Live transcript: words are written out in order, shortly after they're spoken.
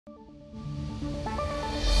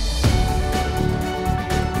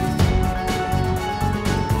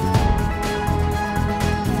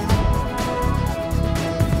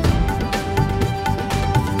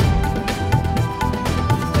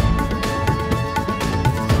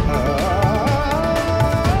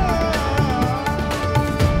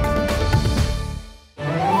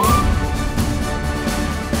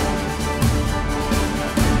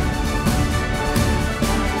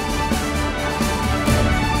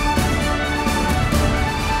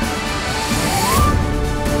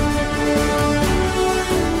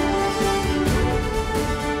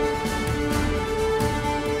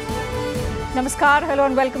Namaskar, hello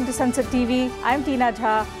and welcome to Sansad TV. I'm Tina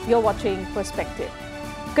Jha, you're watching Perspective.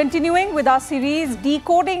 Continuing with our series,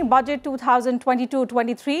 Decoding Budget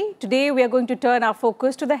 2022-23, today we are going to turn our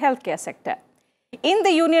focus to the healthcare sector. In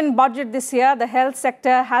the union budget this year, the health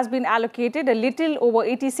sector has been allocated a little over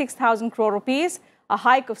 86,000 crore rupees, a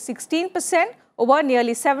hike of 16% over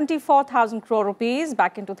nearly 74,000 crore rupees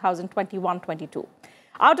back in 2021-22.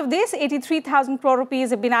 Out of this, 83,000 crore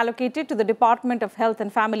rupees have been allocated to the Department of Health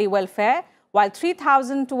and Family Welfare, while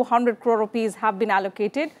 3,200 crore rupees have been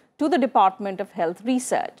allocated to the Department of Health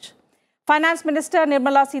Research. Finance Minister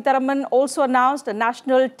Nirmala Sitharaman also announced a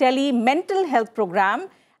national tele-mental health program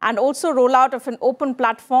and also rollout of an open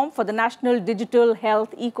platform for the national digital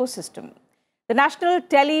health ecosystem. The national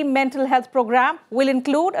tele-mental health program will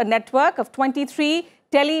include a network of 23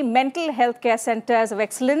 tele-mental healthcare centers of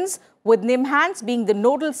excellence, with NIMHANS being the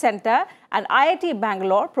nodal center and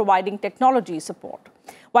IIT-Bangalore providing technology support.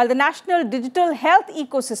 While the national digital health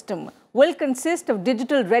ecosystem will consist of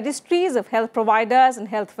digital registries of health providers and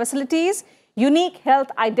health facilities, unique health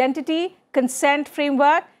identity, consent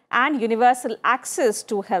framework, and universal access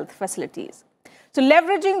to health facilities. So,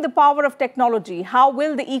 leveraging the power of technology, how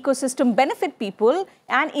will the ecosystem benefit people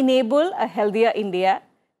and enable a healthier India?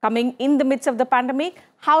 Coming in the midst of the pandemic,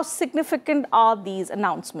 how significant are these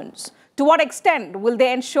announcements? To what extent will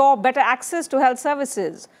they ensure better access to health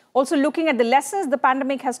services? Also looking at the lessons the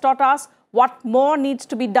pandemic has taught us, what more needs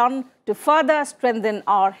to be done to further strengthen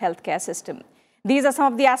our healthcare system? These are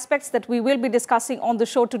some of the aspects that we will be discussing on the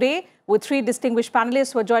show today with three distinguished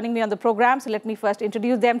panelists who are joining me on the program. So let me first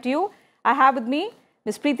introduce them to you. I have with me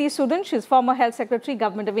Ms. Preeti Sudan. She's former Health Secretary,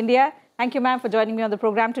 Government of India. Thank you, ma'am, for joining me on the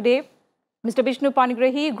program today. Mr. Vishnu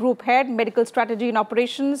Panigrahi, Group Head, Medical Strategy and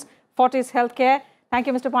Operations, Fortis Healthcare. Thank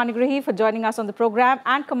you, Mr. Panigrahi, for joining us on the program.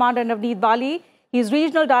 And Commander Navneet Bali. He is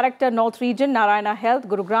Regional Director, North Region, Narayana Health,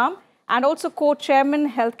 Gurugram, and also Co-Chairman,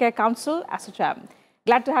 Healthcare Council, ASSOCHAM.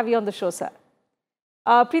 Glad to have you on the show, sir.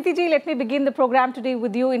 Preeti ji, let me begin the program today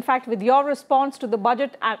with you. In fact, with your response to the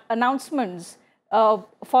budget announcements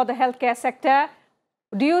for the healthcare sector,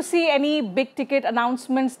 do you see any big-ticket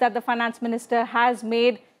announcements that the Finance Minister has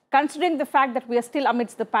made, considering the fact that we are still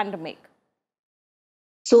amidst the pandemic?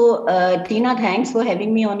 So, Tina, thanks for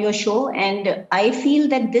having me on your show. And I feel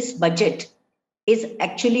that this budget is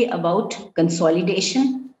actually about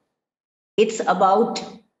consolidation. It's about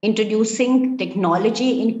introducing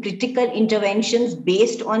technology in critical interventions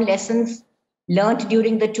based on lessons learned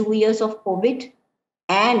during the 2 years of COVID,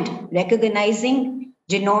 and recognizing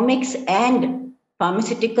genomics and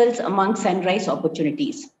pharmaceuticals among sunrise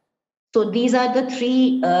opportunities. So these are the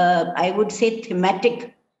three, I would say,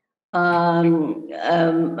 thematic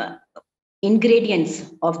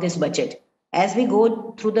ingredients of this budget. As we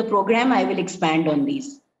go through the program, I will expand on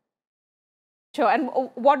these. Sure. And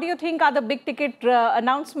what do you think are the big ticket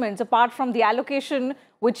announcements apart from the allocation,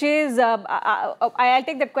 which is, I'll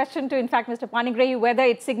take that question to, in fact, Mr. Panigrahi, whether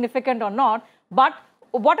it's significant or not. But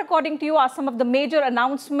what, according to you, are some of the major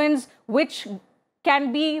announcements which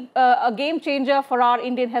can be a game changer for our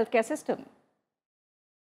Indian healthcare system?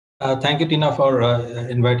 Thank you, Tina, for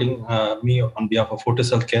inviting me on behalf of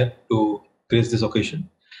Fortis Healthcare to grace this occasion.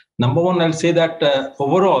 Number one, I'll say that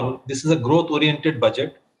overall, this is a growth-oriented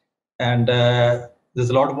budget, and there's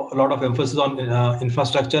a lot of emphasis on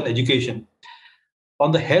infrastructure and education.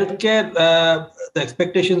 On the healthcare, the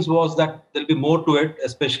expectations was that there'll be more to it,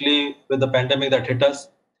 especially with the pandemic that hit us.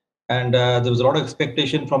 And there was a lot of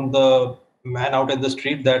expectation from the man out in the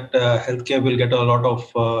street that healthcare will get a lot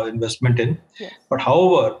of investment in. Yes. But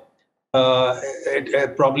however,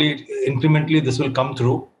 probably incrementally this will come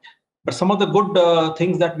through. But some of the good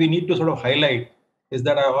things that we need to sort of highlight is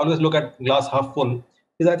that I always look at glass half full.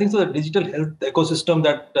 Is I think so the digital health ecosystem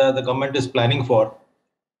that the government is planning for.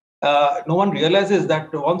 No one realizes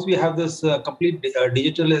that once we have this complete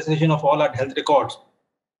digitalization of all our health records,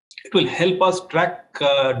 it will help us track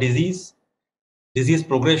disease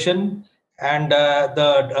progression, and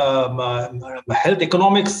the health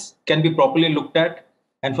economics can be properly looked at.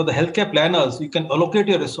 And for the healthcare planners, you can allocate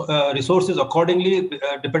your resources accordingly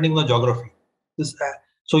depending on the geography.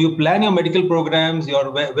 So you plan your medical programs,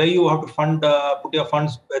 where you have to fund, put your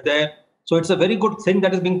funds there. So it's a very good thing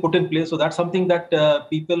that is being put in place. So that's something that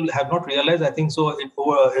people have not realized. I think so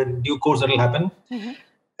in due course that will happen. Mm-hmm.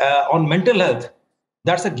 On mental health,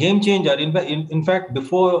 that's a game changer. In fact,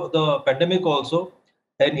 before the pandemic also,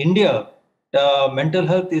 in India, mental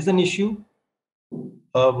health is an issue,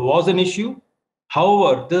 was an issue.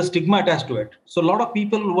 However, there's a stigma attached to it. So a lot of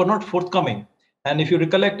people were not forthcoming. And if you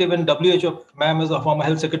recollect, even WHO, ma'am is a former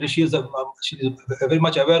health secretary, she is very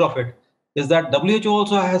much aware of it. is that WHO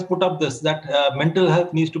also has put up this, that mental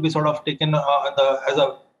health needs to be sort of taken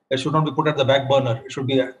it should not be put at the back burner. It should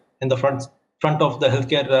be in the front of the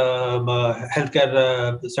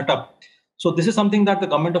healthcare setup. So this is something that the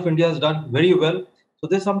government of India has done very well. So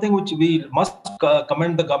this is something which we must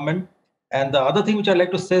commend the government. And the other thing which I'd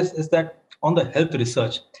like to say is that on the health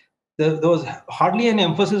research, there was hardly any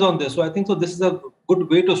emphasis on this. So I think so this is a good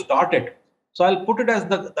way to start it. So I'll put it as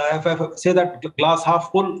if I say that glass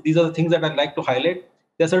half full, these are the things that I'd like to highlight.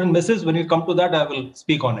 There are certain misses. When we come to that, I will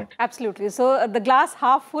speak on it. Absolutely. So the glass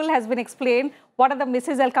half full has been explained. What are the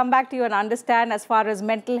misses? I'll come back to you and understand as far as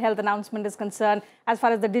mental health announcement is concerned, as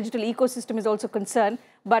far as the digital ecosystem is also concerned.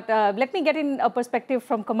 But let me get in a perspective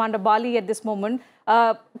from Commander Bali at this moment.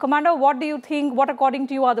 Commander, what do you think? What, according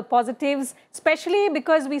to you, are the positives? Especially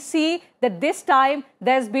because we see that this time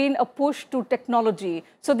there's been a push to technology.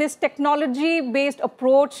 So this technology-based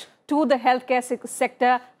approach to the healthcare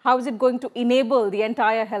sector, how is it going to enable the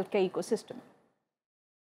entire healthcare ecosystem?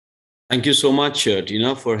 Thank you so much,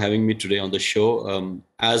 Tina, for having me today on the show.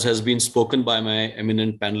 As has been spoken by my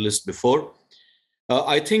eminent panelists before,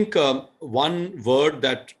 I think one word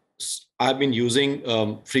that I've been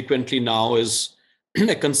using frequently now is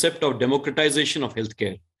a concept of democratization of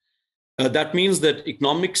healthcare. That means that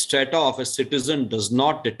economic strata of a citizen does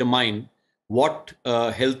not determine what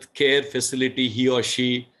healthcare facility he or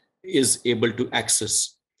she is able to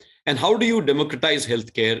access. And how do you democratize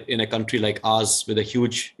healthcare in a country like ours with a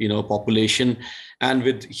huge, population and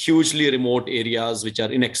with hugely remote areas which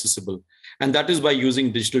are inaccessible? And that is by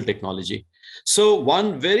using digital technology. So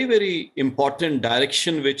one very, very important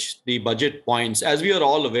direction which the budget points, as we are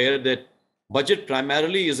all aware that budget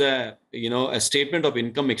primarily is a statement of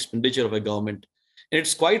income expenditure of a government. And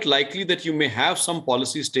it's quite likely that you may have some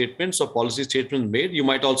policy statements or policy statements made. You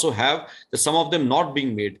might also have some of them not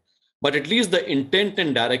being made. But at least the intent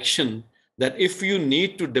and direction that if you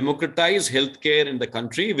need to democratize healthcare in the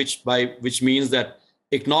country, which means that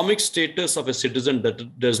economic status of a citizen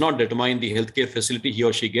that does not determine the healthcare facility he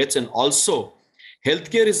or she gets, and also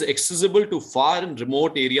healthcare is accessible to far and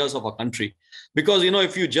remote areas of our country. Because,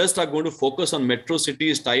 if you just are going to focus on metro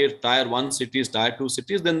cities, tier 1 cities, tier 2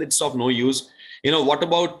 cities, then it's of no use. What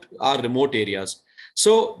about our remote areas?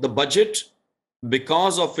 So the budget,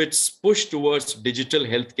 because of its push towards digital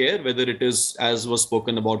healthcare, whether it is, as was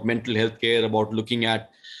spoken about, mental healthcare, about looking at,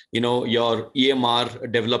 your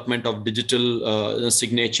EMR development of digital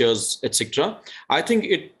signatures, etc. I think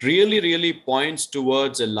it really, really points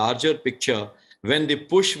towards a larger picture when the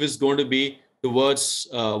push is going to be towards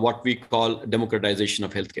what we call democratization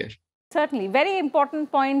of healthcare. Certainly. Very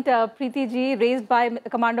important point, Preeti ji, raised by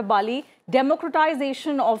Commander Bali,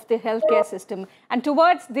 democratization of the healthcare system. And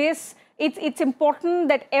towards this, it's important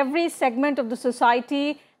that every segment of the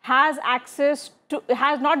society has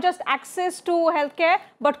not just access to healthcare,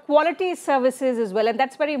 but quality services as well. And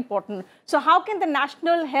that's very important. So how can the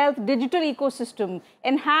national health digital ecosystem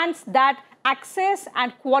enhance that access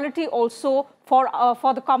and quality also for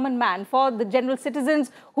the common man, for the general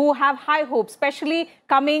citizens who have high hopes, especially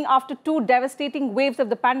coming after 2 devastating waves of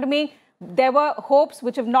the pandemic? There were hopes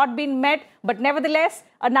which have not been met, but nevertheless,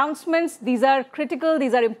 announcements, these are critical,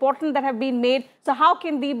 these are important that have been made. So how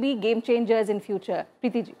can we be game changers in future?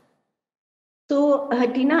 Preeti ji. So,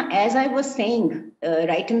 Tina, as I was saying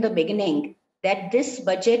right in the beginning, that this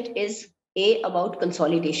budget is about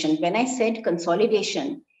consolidation. When I said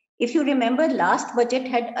consolidation, if you remember, last budget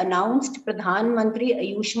had announced Pradhan Mantri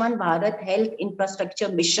Ayushman Bharat Health Infrastructure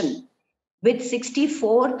Mission with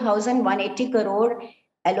 64,180 crore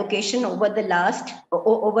allocation over the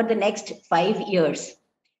next 5 years.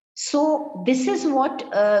 So this is what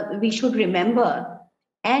we should remember.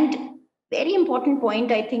 And very important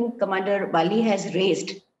point, I think Commander Bali has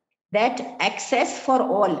raised, that access for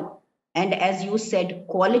all, and as you said,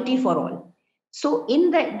 quality for all. So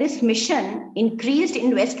in this mission, increased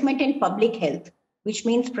investment in public health, which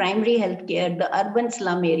means primary health care, the urban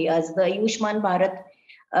slum areas, the Ayushman Bharat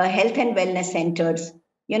health and wellness centers,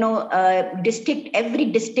 every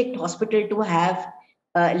district hospital to have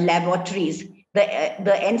laboratories. The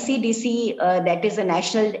NCDC, that is the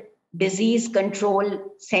National Disease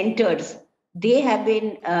Control Centers, they have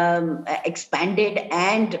been expanded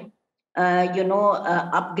and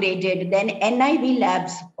upgraded. Then NIV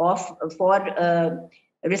labs for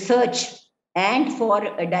research and for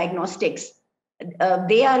diagnostics,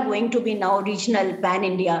 they are going to be now regional,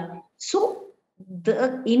 pan-India. So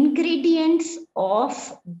the ingredients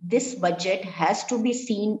of this budget has to be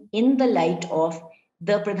seen in the light of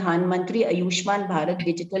the Pradhan Mantri Ayushman Bharat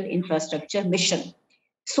Digital Infrastructure Mission.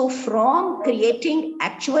 So from creating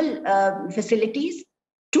actual facilities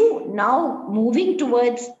to now moving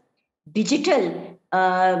towards digital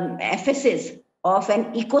emphasis of an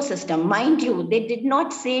ecosystem. Mind you, they did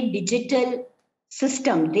not say digital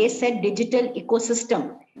system, they said digital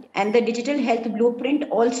ecosystem. And the digital health blueprint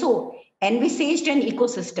also envisaged an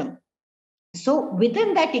ecosystem. So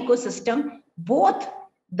within that ecosystem, both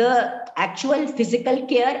the actual physical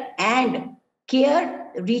care and care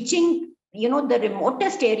reaching, the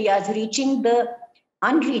remotest areas, reaching the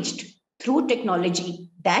unreached through technology.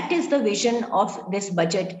 That is the vision of this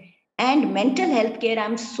budget. And mental health care,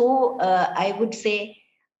 I'm so, I would say,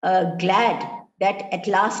 glad that at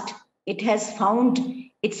last it has found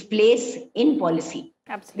its place in policy.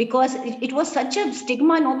 Absolutely. Because it was such a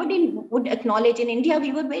stigma, nobody would acknowledge. In India,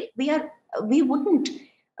 we wouldn't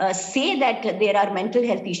say that there are mental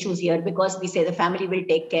health issues here because we say the family will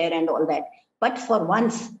take care and all that. But for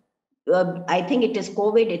once, I think it is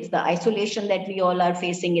COVID, it's the isolation that we all are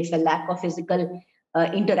facing, it's the lack of physical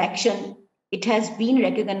interaction. It has been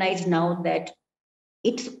recognized now that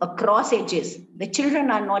it's across ages. The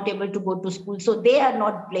children are not able to go to school, so they are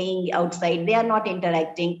not playing outside, they are not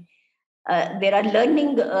interacting. There are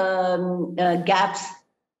learning gaps.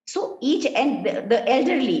 So each, and the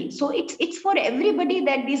elderly. So it's for everybody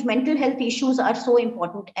that these mental health issues are so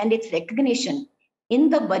important, and its recognition in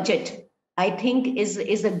the budget, I think,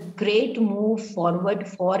 is a great move forward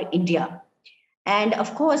for India. And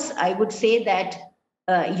of course, I would say that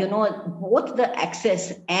both the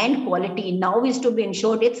access and quality now is to be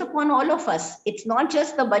ensured. It's upon all of us. It's not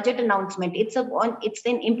just the budget announcement. It's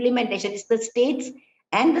in implementation. It's the states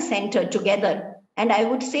and the center together. And I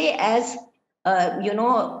would say, as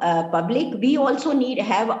public, we also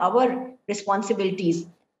have our responsibilities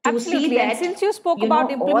to Absolutely. see that. And since you spoke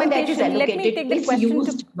about implementation, let me take the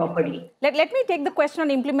question properly. Let me take the question on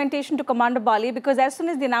implementation to Commander Bali, because as soon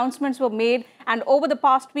as the announcements were made, and over the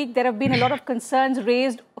past week, there have been a lot of concerns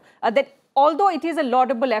raised that although it is a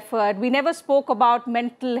laudable effort, we never spoke about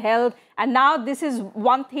mental health. And now this is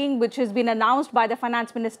one thing which has been announced by the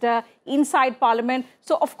finance minister inside Parliament.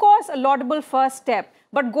 So, of course, a laudable first step.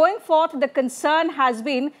 But going forth, the concern has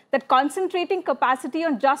been that concentrating capacity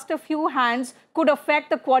on just a few hands could affect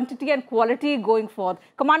the quantity and quality going forth.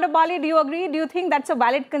 Commander Bali, do you agree? Do you think that's a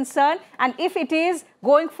valid concern? And if it is,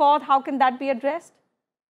 going forth, how can that be addressed?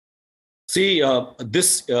 See,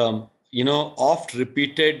 this, oft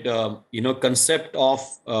repeated, concept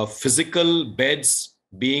of physical beds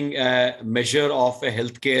being a measure of a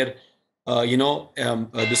healthcare,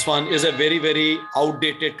 this one is a very, very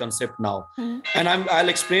outdated concept now. And I'll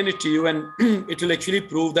explain it to you, and it will actually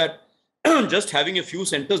prove that just having a few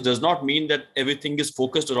centers does not mean that everything is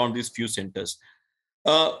focused around these few centers.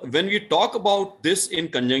 When we talk about this in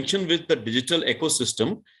conjunction with the digital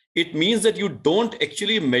ecosystem, it means that you don't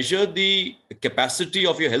actually measure the capacity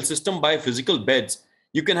of your health system by physical beds.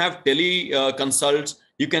 You can have tele-consults,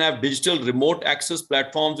 you can have digital remote access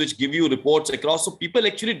platforms which give you reports across. So people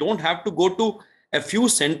actually don't have to go to a few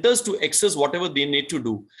centers to access whatever they need to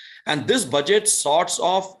do. And this budget sorts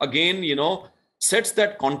of, again, sets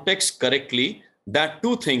that context correctly, that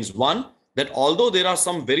two things. One, that although there are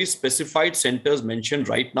some very specified centers mentioned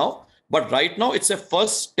right now, but right now it's a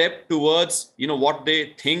first step towards, what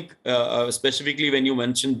they think, specifically when you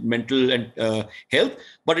mentioned mental and health,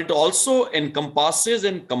 but it also encompasses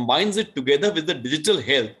and combines it together with the digital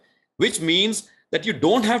health, which means that you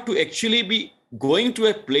don't have to actually be going to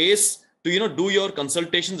a place to, do your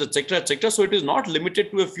consultations, etc., etc. So it is not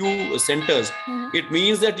limited to a few centers. It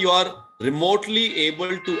means that you are remotely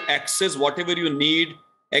able to access whatever you need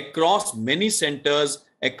across many centers,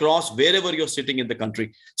 across wherever you're sitting in the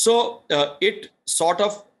country. So it sort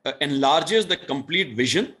of enlarges the complete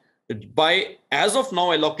vision by, as of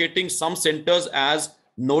now, allocating some centers as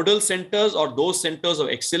nodal centers or those centers of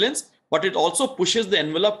excellence, but it also pushes the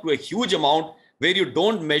envelope to a huge amount where you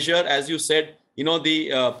don't measure, as you said,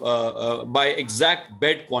 by exact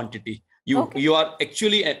bed quantity. You are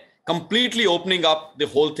actually completely opening up the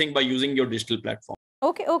whole thing by using your digital platform.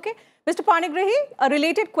 Okay. Mr. Panigrahi, a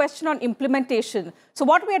related question on implementation. So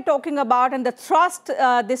what we are talking about, and the thrust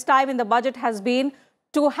this time in the budget has been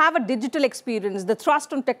to have a digital experience. The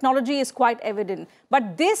thrust on technology is quite evident.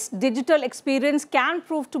 But this digital experience can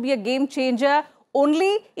prove to be a game changer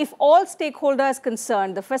only if all stakeholders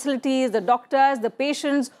concerned, the facilities, the doctors, the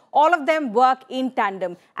patients, all of them work in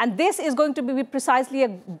tandem. And this is going to be precisely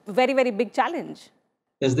a very, very big challenge.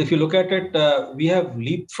 Yes, if you look at it, we have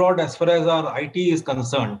leapfrogged as far as our IT is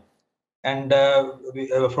concerned. And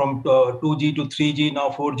from 2G to 3G, now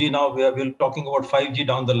 4G, now we're talking about 5G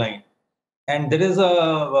down the line. And there is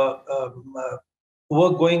a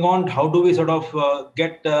work going on. How do we sort of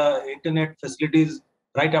get internet facilities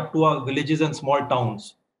right up to our villages and small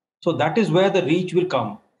towns? So that is where the reach will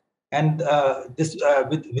come. And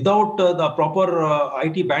without the proper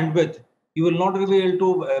IT bandwidth, you will not be able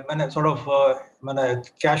to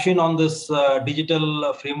cash in on this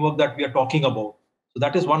digital framework that we are talking about. So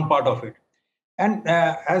that is one part of it. And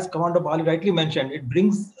as Commander Bali rightly mentioned, it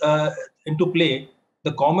brings into play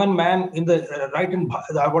the common man in the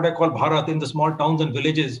what I call Bharat, in the small towns and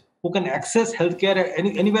villages, who can access healthcare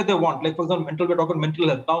anywhere they want. Like, for example, we're talking mental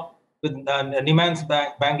health now, with NIMHANS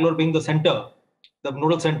Bangalore being the center, the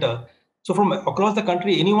nodal center. So from across the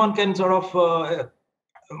country, anyone can sort of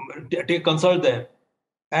take consult there,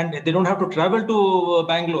 and they don't have to travel to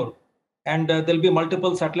Bangalore. And there'll be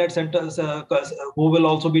multiple satellite centers who will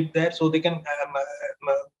also be there, so they can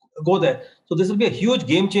go there. So this will be a huge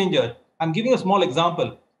game changer. I'm giving a small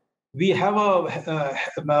example. We have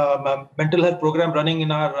a mental health program running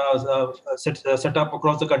in our setup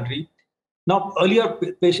across the country. Now, earlier,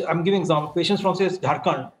 I'm giving example. Patients from, say,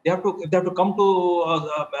 Jharkhand, if they have to come to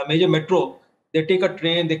a major metro, they take a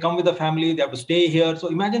train, they come with a family, they have to stay here. So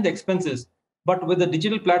imagine the expenses. But with the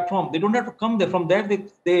digital platform, they don't have to come there. From there,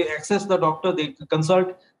 they access the doctor, they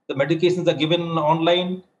consult, the medications are given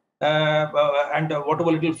online, and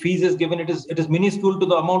whatever little fees is given, it is minuscule to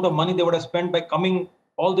the amount of money they would have spent by coming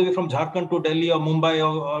all the way from Jharkhand to Delhi or Mumbai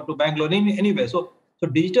or to Bangalore, anywhere. So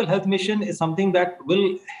digital health mission is something that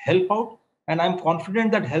will help out. And I'm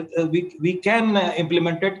confident that we can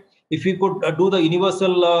implement it. If we could do the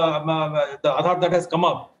universal, the Aadhaar that has come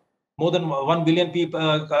up, more than 1 billion people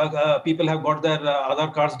have got their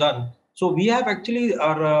Aadhaar cards done. So we have actually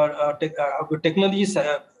our technologies,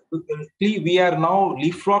 we are now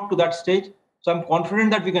leapfrog to that stage. So I'm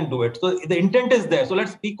confident that we can do it. So the intent is there. So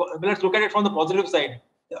let's look at it from the positive side.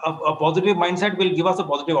 A positive mindset will give us a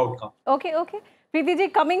positive outcome. Okay. Preeti ji,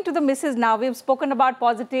 coming to the misses now, we've spoken about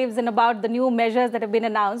positives and about the new measures that have been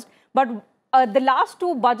announced. But the last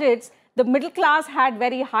two budgets, the middle class had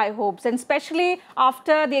very high hopes, and especially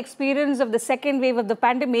after the experience of the second wave of the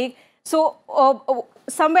pandemic. So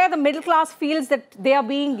somewhere the middle class feels that they are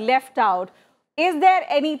being left out. Is there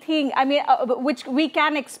anything, which we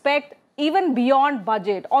can expect even beyond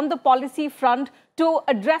budget on the policy front to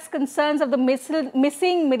address concerns of the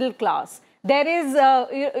missing middle class? There is,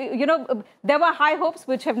 there were high hopes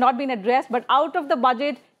which have not been addressed, but out of the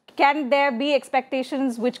budget, can there be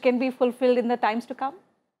expectations which can be fulfilled in the times to come?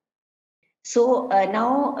 So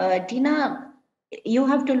now, Tina, you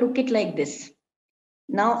have to look it like this.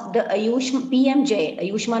 Now, the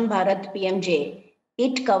Ayushman Bharat PMJ,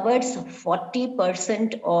 it covers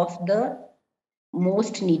 40% of the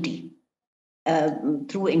most needy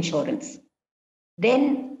through insurance.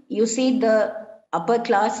 Then you see the upper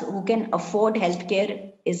class who can afford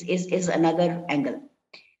healthcare is another angle.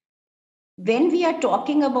 When we are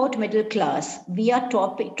talking about middle class, we are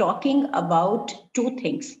talking about two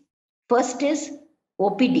things. First is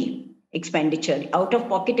OPD expenditure.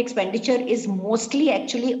 Out-of-pocket expenditure is mostly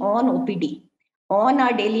actually on OPD, on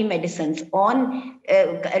our daily medicines, on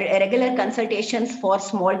regular consultations for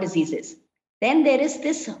small diseases. Then there is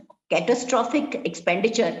this catastrophic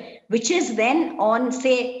expenditure, which is then on,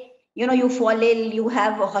 say, you fall ill, you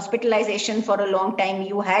have a hospitalization for a long time,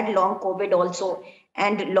 you had long COVID also,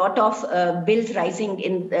 and a lot of bills rising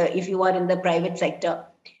if you are in the private sector,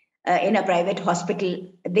 in a private hospital.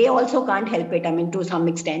 They also can't help it, to some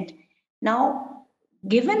extent. Now,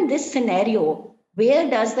 given this scenario, where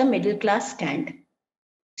does the middle class stand?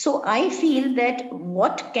 So I feel that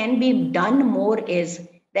what can be done more is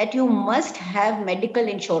that you must have medical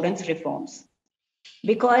insurance reforms,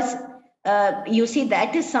 because you see,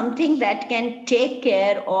 that is something that can take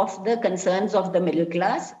care of the concerns of the middle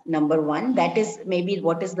class. Number one, that is maybe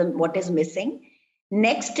what is missing.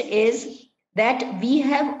 Next is that we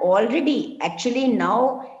have already actually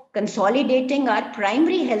now consolidating our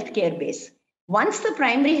primary healthcare base. Once the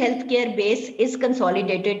primary healthcare base is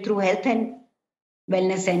consolidated through health and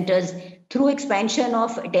wellness centers, through expansion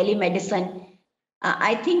of telemedicine,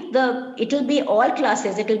 I think it'll be all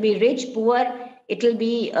classes. It'll be rich, poor, it'll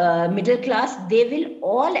be middle class. They will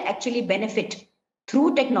all actually benefit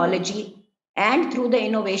through technology and through the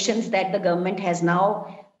innovations that the government has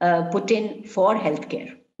now put in for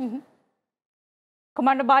healthcare. Mm-hmm.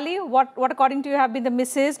 Commander Bali, what according to you have been the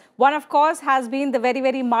misses? One, of course, has been the very,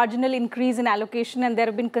 very marginal increase in allocation, and there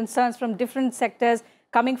have been concerns from different sectors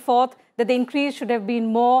coming forth that the increase should have been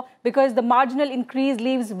more, because the marginal increase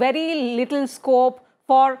leaves very little scope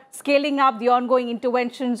for scaling up the ongoing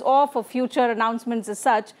interventions or for future announcements as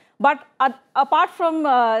such. But apart from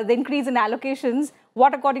the increase in allocations,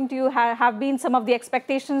 what according to you have been some of the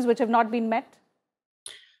expectations which have not been met?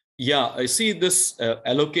 Yeah, I see this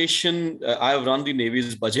allocation. I have run the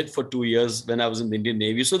Navy's budget for 2 years when I was in the Indian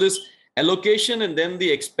Navy. So this allocation and then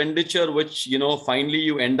the expenditure, which, finally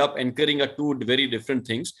you end up incurring, are two very different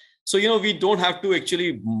things. So, we don't have to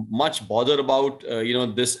actually much bother about,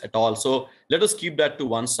 this at all. So let us keep that to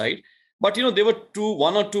one side. But, there were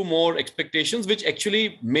one or two more expectations, which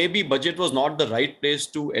actually maybe budget was not the right place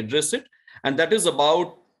to address it. And that is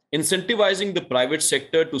about incentivizing the private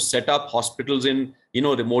sector to set up hospitals in,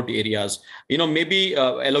 remote areas, maybe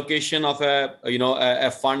allocation of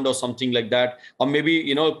a fund or something like that, or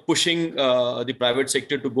maybe, pushing the private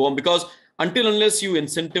sector to go on, because unless you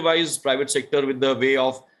incentivize private sector with the way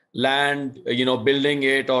of land, building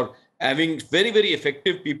it, or having very, very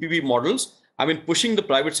effective PPP models, I mean, pushing the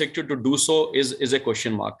private sector to do so is a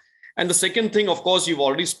question mark. And the second thing, of course, you've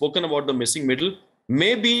already spoken about the missing middle.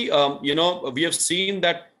 Maybe, we have seen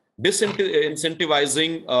that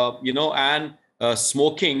disincentivizing, and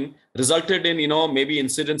smoking resulted in, maybe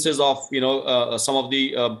incidences of, some of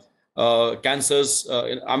the cancers.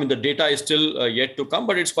 I mean, the data is still yet to come,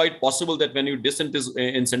 but it's quite possible that when you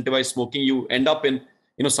disincentivize smoking, you end up in,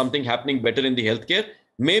 something happening better in the healthcare.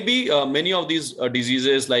 Maybe many of these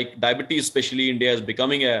diseases like diabetes, especially India, is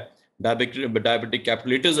becoming a diabetic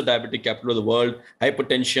capital. It is a diabetic capital of the world,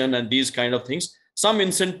 hypertension and these kind of things. Some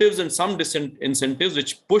incentives and some disincentives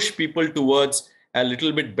which push people towards a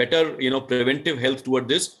little bit better, preventive health toward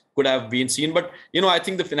this could have been seen. But, I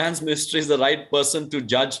think the finance minister is the right person to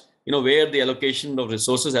judge, where the allocation of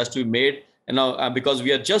resources has to be made. And now, because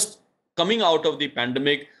we are just coming out of the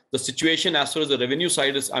pandemic, the situation as far as the revenue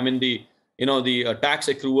side is, I mean, the tax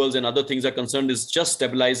accruals and other things are concerned, is just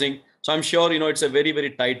stabilizing. So I'm sure, it's a very, very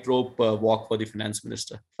tightrope walk for the finance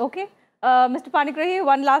minister. Okay. Mr. Panigrahi,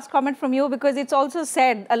 one last comment from you, because it's also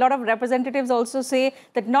said, a lot of representatives also say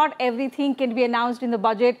that not everything can be announced in the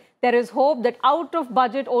budget. There is hope that out of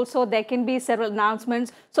budget also there can be several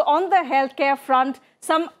announcements. So on the healthcare front,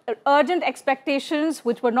 some urgent expectations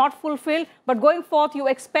which were not fulfilled, but going forth you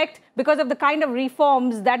expect, because of the kind of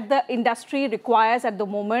reforms that the industry requires at the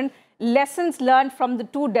moment, lessons learned from the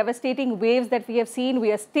two devastating waves that we have seen.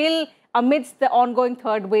 We are still amidst the ongoing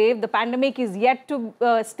third wave. The pandemic is yet to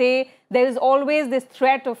stay. There is always this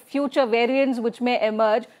threat of future variants which may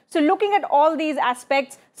emerge. So looking at all these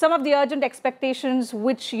aspects, some of the urgent expectations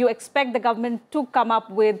which you expect the government to come up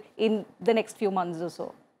with in the next few months or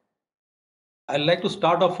so. I'd like to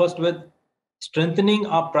start off first with strengthening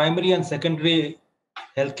our primary and secondary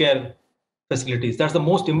healthcare facilities. That's the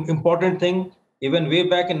most important thing. Even way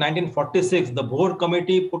back in 1946, the board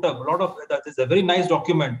committee put a lot of, that is a very nice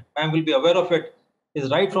document, and will be aware of it, is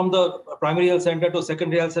right from the primary health center to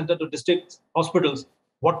secondary health center to district hospitals,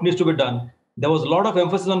 what needs to be done. There was a lot of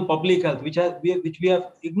emphasis on public health, which we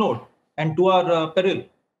have ignored, and to our peril.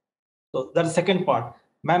 So that's the second part.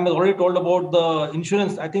 Ma'am has already told about the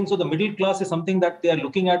insurance. I think so the middle class is something that they are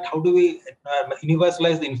looking at. How do we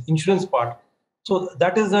universalize the insurance part? So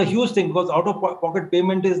that is a huge thing, because out-of-pocket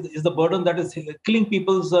payment is the burden that is killing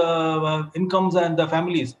people's incomes and the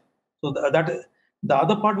families. So that the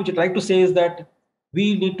other part which I try to say is that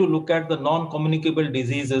we need to look at the non-communicable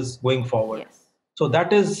diseases going forward. Yes. So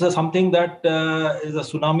that is something that is a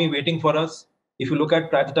tsunami waiting for us. If you look at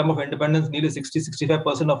the time of independence, nearly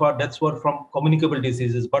 60-65% of our deaths were from communicable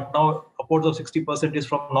diseases, but now upwards of 60% is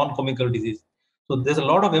from non-communicable disease. So there's a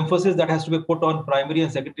lot of emphasis that has to be put on primary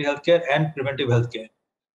and secondary healthcare and preventive healthcare.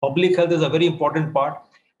 Public health is a very important part.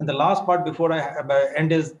 And the last part before I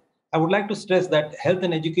end is, I would like to stress that health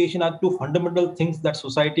and education are two fundamental things that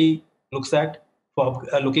society looks at for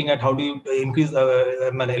looking at how do you increase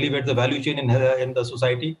and elevate the value chain in the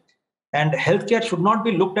society. And healthcare should not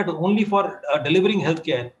be looked at only for delivering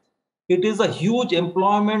healthcare. It is a huge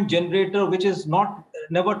employment generator which is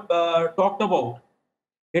never talked about.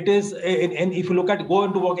 It is, and if you look at go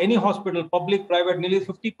into work, any hospital, public, private, nearly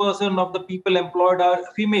 50% of the people employed are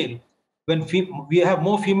female. When we have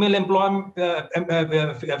more females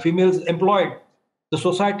employed, the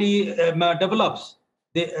society develops,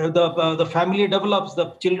 the family develops,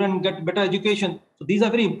 the children get better education. So these are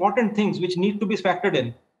very important things which need to be factored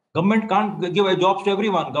in. Government can't give jobs to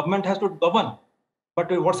everyone. Government has to govern.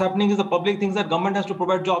 But what's happening is the public thinks that government has to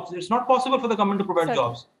provide jobs. It's not possible for the government to provide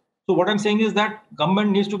jobs. So what I'm saying is that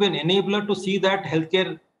government needs to be an enabler to see that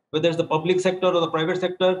healthcare, whether it's the public sector or the private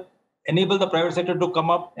sector, enable the private sector to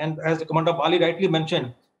come up. And as the Commander Bali rightly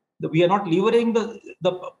mentioned, we are not leveraging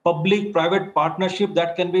the public-private partnership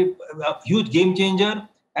that can be a huge game changer.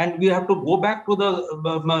 And we have to go back to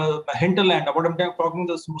the hinterland, what I'm talking,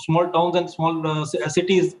 the small towns and small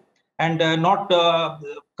cities, and not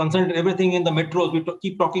concentrate everything in the metros. We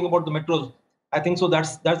keep talking about the metros. I think so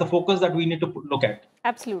that's the focus that we need to look at.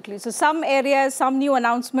 Absolutely. So some areas, some new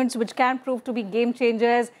announcements which can prove to be game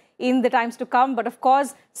changers in the times to come. But of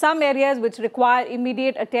course, some areas which require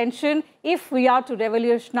immediate attention if we are to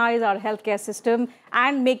revolutionize our healthcare system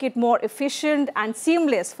and make it more efficient and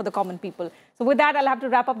seamless for the common people. So with that, I'll have to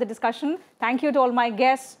wrap up the discussion. Thank you to all my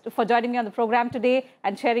guests for joining me on the program today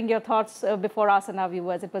and sharing your thoughts before us and our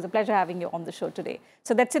viewers. It was a pleasure having you on the show today.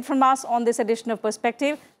 So that's it from us on this edition of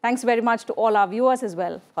Perspective. Thanks very much to all our viewers as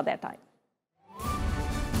well for their time.